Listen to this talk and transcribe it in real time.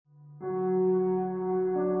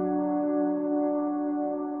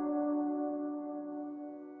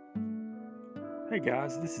Hey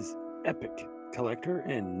guys, this is Epic Collector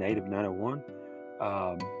and Native 901.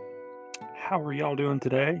 Um, how are y'all doing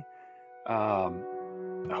today? Um,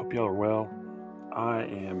 I hope y'all are well.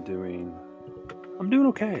 I'm doing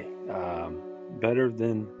okay. Better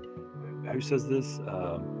than, who says this?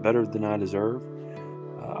 Better than I deserve.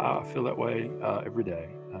 I feel that way every day.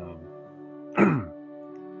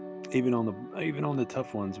 Even on the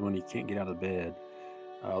tough ones when you can't get out of bed,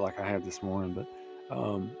 like I had this morning. But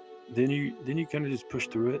um, then you kind of just push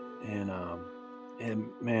through it, and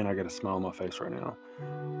man, I got a smile on my face right now.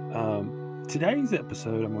 Today's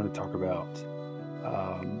episode, I'm going to talk about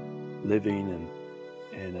living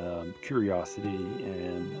and curiosity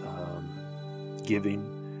and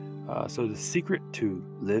giving. So the secret to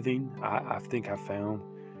living, I think I found,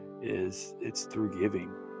 is it's through giving.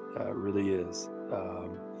 It really is.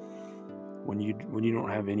 When you don't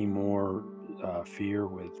have any more fear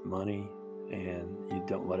with money and you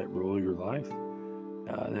don't let it rule your life,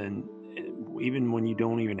 then even when you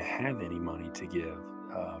don't even have any money to give,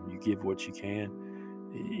 you give what you can.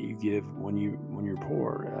 You give when you're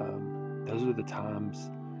poor. Those are the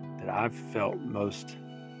times that I've felt most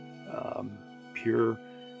um, pure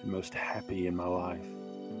and most happy in my life,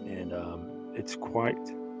 and it's quite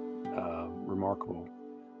remarkable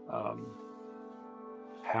um,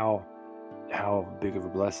 how big of a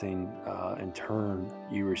blessing in turn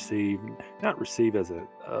you receive, not receive as a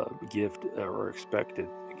gift or expected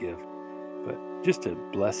gift, but just a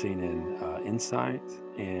blessing and insight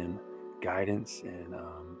and guidance and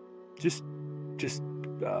just just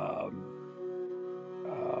um,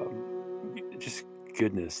 just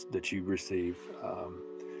goodness that you receive,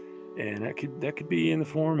 and that could be in the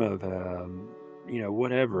form of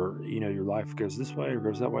whatever, your life goes this way or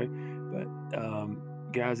goes that way, but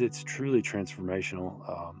guys, it's truly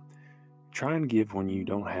transformational. Try and give when you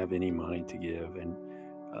don't have any money to give, and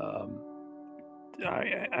um,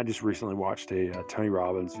 I just recently watched a Tony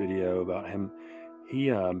Robbins video about him. He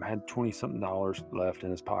had 20 something dollars left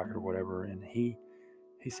in his pocket or whatever, and he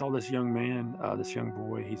saw this young man, this young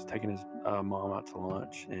boy. He's taking his mom out to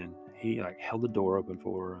lunch, and he like held the door open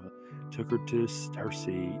for her, took her to her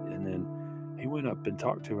seat, and then he went up and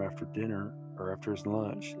talked to her after dinner or after his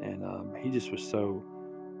lunch, and he just was so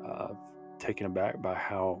uh, taken aback by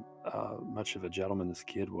how much of a gentleman this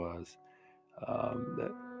kid was,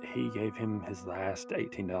 that he gave him his last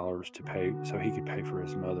 $18 to pay so he could pay for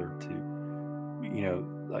his mother to,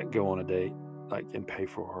 like go on a date, like, and pay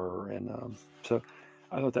for her. And so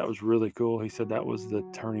I thought that was really cool. He said that was the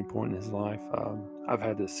turning point in his life. I've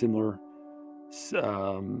had a similar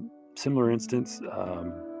instance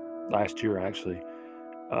last year, actually.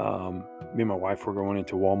 Me and my wife were going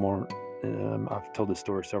into Walmart. I've told this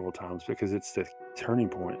story several times because it's the turning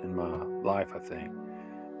point in my life, I think.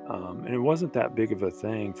 And it wasn't that big of a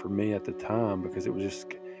thing for me at the time because it was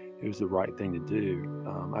the right thing to do.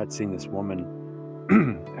 I'd seen this woman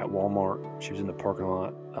at Walmart. She was in the parking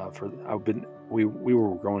lot we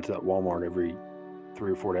were going to that Walmart every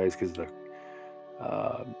 3 or 4 days because of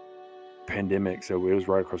the pandemic. So it was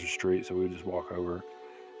right across the street. So we would just walk over.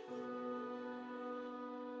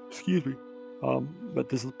 Excuse me. But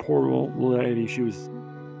this poor little lady, she was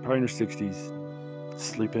probably in her 60s,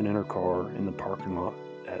 sleeping in her car in the parking lot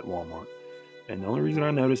at Walmart. And the only reason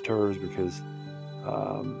I noticed her is because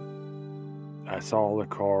um, I saw the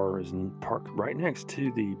car is parked right next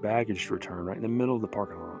to the baggage return, right in the middle of the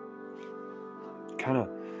parking lot. Kind of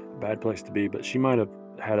a bad place to be, but she might have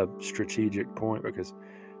had a strategic point because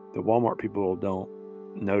the Walmart people don't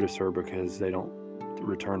notice her because they don't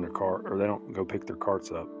return their cart or they don't go pick their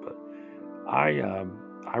carts up. But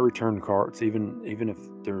I return carts even if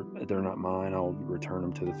they're not mine. I'll return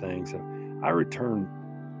them to the thing. So I returned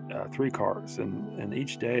 3 carts, and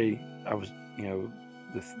each day I was,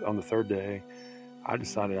 on the third day, I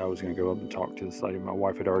decided I was going to go up and talk to this lady. My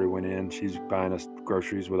wife had already went in. She's buying us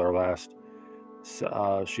groceries with our last.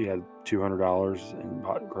 She had $200 and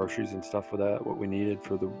bought groceries and stuff with that, what we needed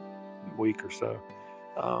for the week or so.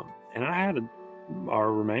 And I had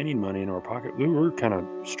our remaining money in our pocket. We were kind of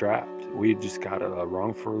strapped. We had just got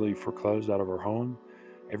wrongfully foreclosed out of our home.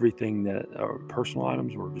 Everything that our personal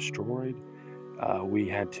items were destroyed. We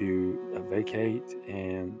had to vacate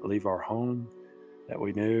and leave our home that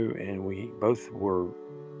we knew, and we both were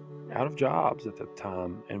out of jobs at the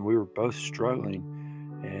time, and we were both struggling.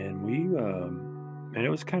 And it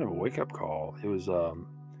was kind of a wake up call. It was I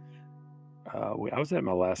was at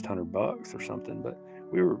my last $100 or something, but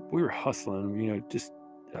we were hustling, just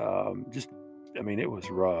I mean, it was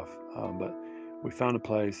rough, but we found a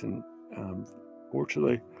place, and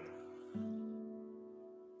fortunately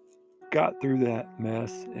got through that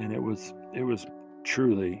mess, and it was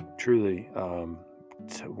truly,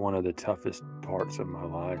 one of the toughest parts of my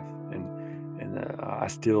life, and I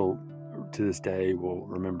still, to this day, will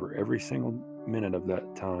remember every single minute of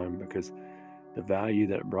that time because the value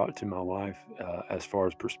that it brought to my life, as far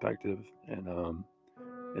as perspective and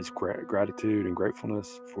is gratitude and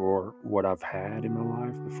gratefulness for what I've had in my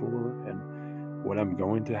life before and what I'm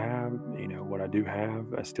going to have. What I do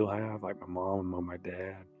have, I still have, like my mom and my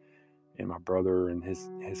dad and my brother and his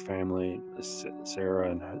family,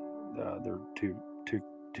 Sarah and their two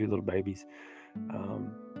little babies,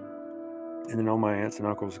 um, and then all my aunts and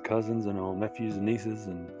uncles and cousins and all nephews and nieces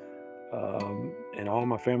and all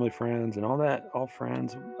my family friends and all that, all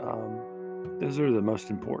friends. Those are the most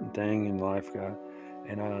important thing in life, guy.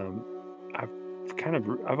 And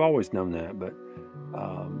I've always known that, but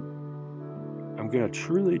I'm gonna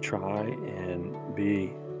truly try and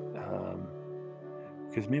be,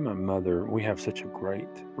 because me and my mother, we have such a great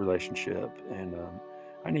relationship, and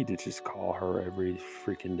I need to just call her every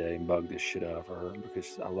freaking day and bug this shit out of her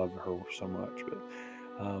because I love her so much. But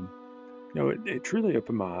um, it truly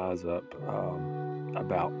opened my eyes up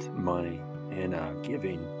about money and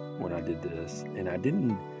giving when I did this, and I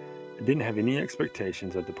didn't have any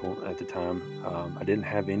expectations at the time. I didn't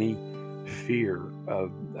have any fear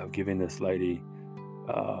of giving this lady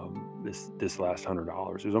this last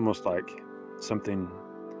 $100. It was almost like something,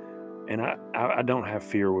 and I don't have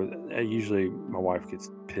fear with. Usually, my wife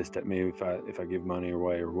gets pissed at me if I give money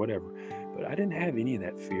away or whatever, but I didn't have any of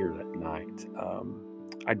that fear that night.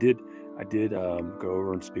 I did go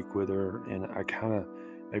over and speak with her, and I kind of,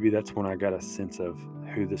 maybe that's when I got a sense of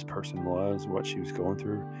who this person was, what she was going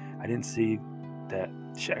through. I didn't see that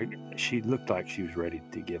she looked like she was ready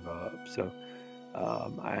to give up. So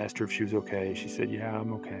I asked her if she was okay. She said, "Yeah,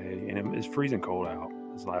 I'm okay." And it was freezing cold out.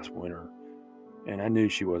 It was last winter, and I knew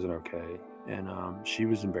she wasn't okay. And she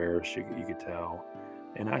was embarrassed. You could tell.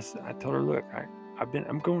 And I told her, "Look,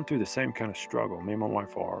 I'm going through the same kind of struggle. Me and my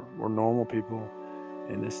wife are. We're normal people."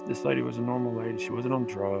 And this lady was a normal lady. She wasn't on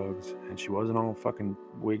drugs, and she wasn't all fucking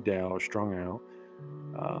wigged out or strung out.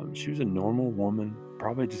 She was a normal woman,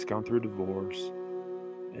 probably just gone through a divorce,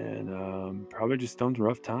 and probably just done some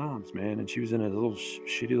rough times, man. And she was in a little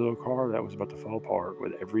shitty little car that was about to fall apart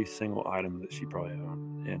with every single item that she probably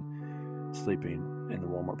owned, and sleeping in the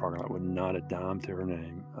Walmart parking lot with not a dime to her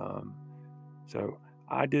name. So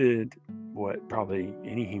I did what probably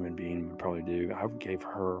any human being would probably do. I gave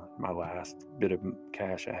her my last bit of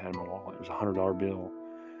cash I had in my wallet. It was $100 bill.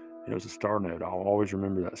 It was a star note. I'll always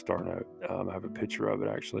remember that star note. I have a picture of it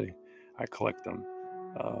actually. I collect them.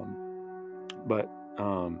 But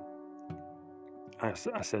um, I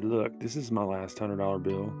said, "Look, this is my last $100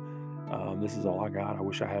 bill. This is all I got. I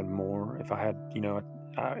wish I had more. If I had,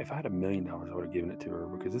 if I had $1 million, I would have given it to her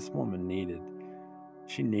because this woman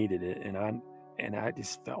she needed it, and I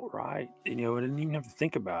just felt right. I didn't even have to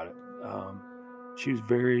think about it. She was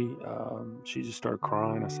she just started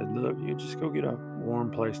crying. I said, "Look, you just go get a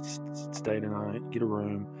warm place to stay tonight, get a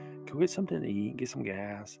room, go get something to eat, get some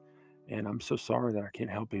gas. And I'm so sorry that I can't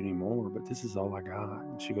help you anymore, but this is all I got."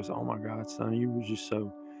 And she goes, "Oh my God, son,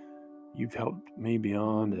 you've helped me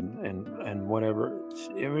beyond and whatever."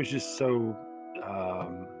 It was just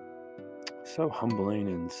um, so humbling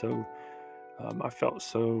and I felt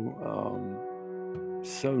so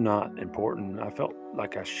not important. I felt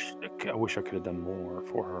like I wish I could have done more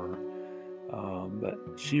for her. But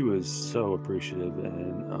she was so appreciative,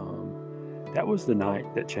 and that was the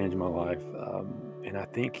night that changed my life. And I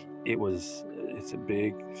think it's a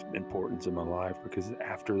big importance in my life because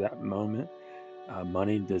after that moment,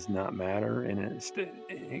 money does not matter, and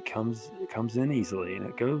it comes in easily, and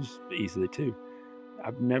it goes easily too.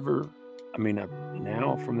 I've never, I mean,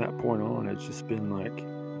 now from that point on, it's just been like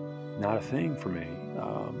not a thing for me,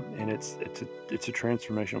 and it's a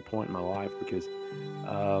transformational point in my life because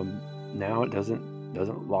now it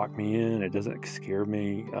doesn't lock me in. It doesn't scare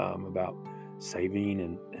me about saving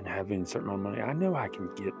and having a certain amount of money. I know I can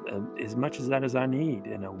get as much as that as I need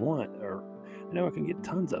and I want, or I know I can get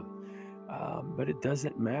tons of it. But it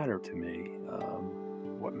doesn't matter to me.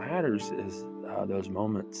 What matters is those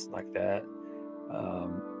moments like that,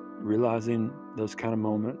 um, realizing those kind of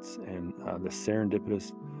moments and the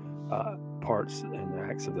serendipitous parts and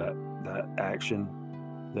acts of that action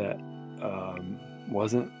that um,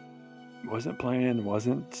 wasn't wasn't planned,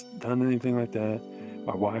 wasn't done anything like that.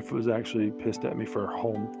 My wife was actually pissed at me for a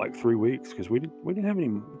whole like 3 weeks because we didn't have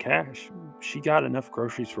any cash. She got enough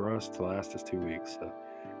groceries for us to last us 2 weeks, so,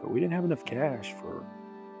 but we didn't have enough cash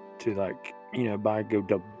to like buy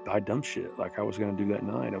dumb shit like I was gonna do that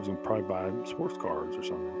night. I was gonna probably buy sports cards or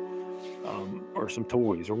something, or some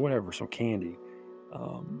toys or whatever, some candy.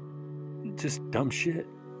 just dumb shit.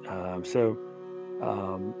 So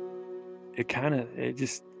um, it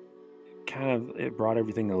just it brought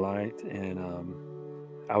everything to light, and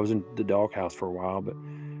I was in the doghouse for a while. But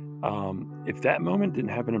if that moment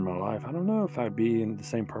didn't happen in my life, I don't know if I'd be in the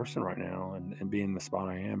same person right now, and be in the spot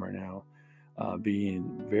I am right now,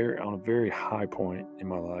 being very on a very high point in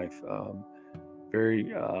my life,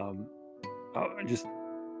 very just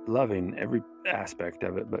loving every aspect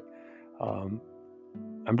of it. But um,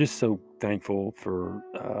 I'm just so thankful for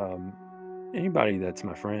anybody that's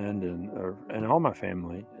my friend, and all my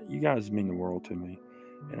family. You guys mean the world to me,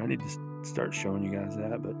 and I need to start showing you guys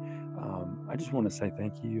that. But I just want to say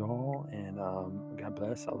thank you all, and God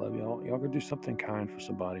bless. I love y'all. Y'all go do something kind for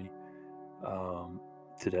somebody um,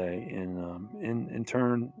 today, and in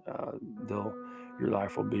turn, your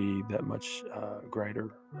life will be that much greater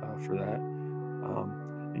for that.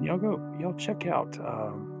 And y'all check out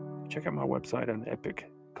my website on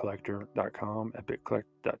epiccollector.com,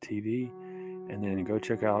 epiccollect.tv, and then go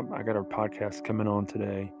check out. I got a podcast coming on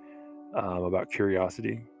today about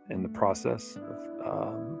curiosity and the process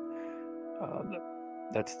of. Uh,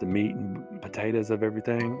 that's the meat and potatoes of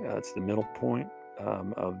everything. It's the middle point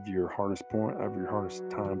of your hardest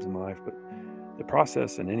times in life. But the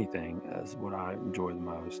process in anything is what I enjoy the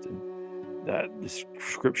most. And that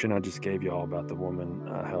description I just gave you all about the woman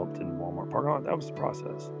helped in Walmart parking lot, that was the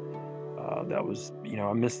process. That was,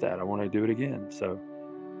 I missed that. I want to do it again. So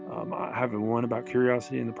I have one about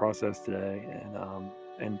curiosity in the process today.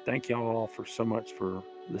 And thank y'all all for so much for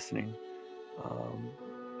listening. Um,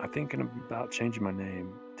 I'm thinking about changing my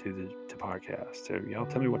name to podcast. So y'all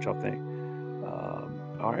tell me what y'all think.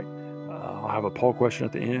 All right. I'll have a poll question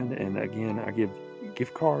at the end, and again, I give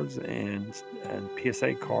gift cards and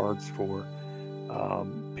PSA cards for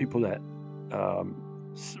people that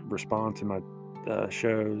respond to my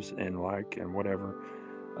shows and whatever.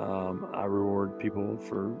 I reward people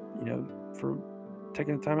for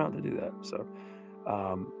taking the time out to do that. So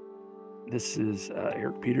um, this is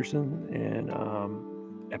Eric Peterson and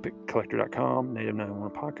epiccollector.com, Native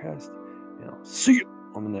 911 podcast, and I'll see you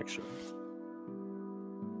on the next show.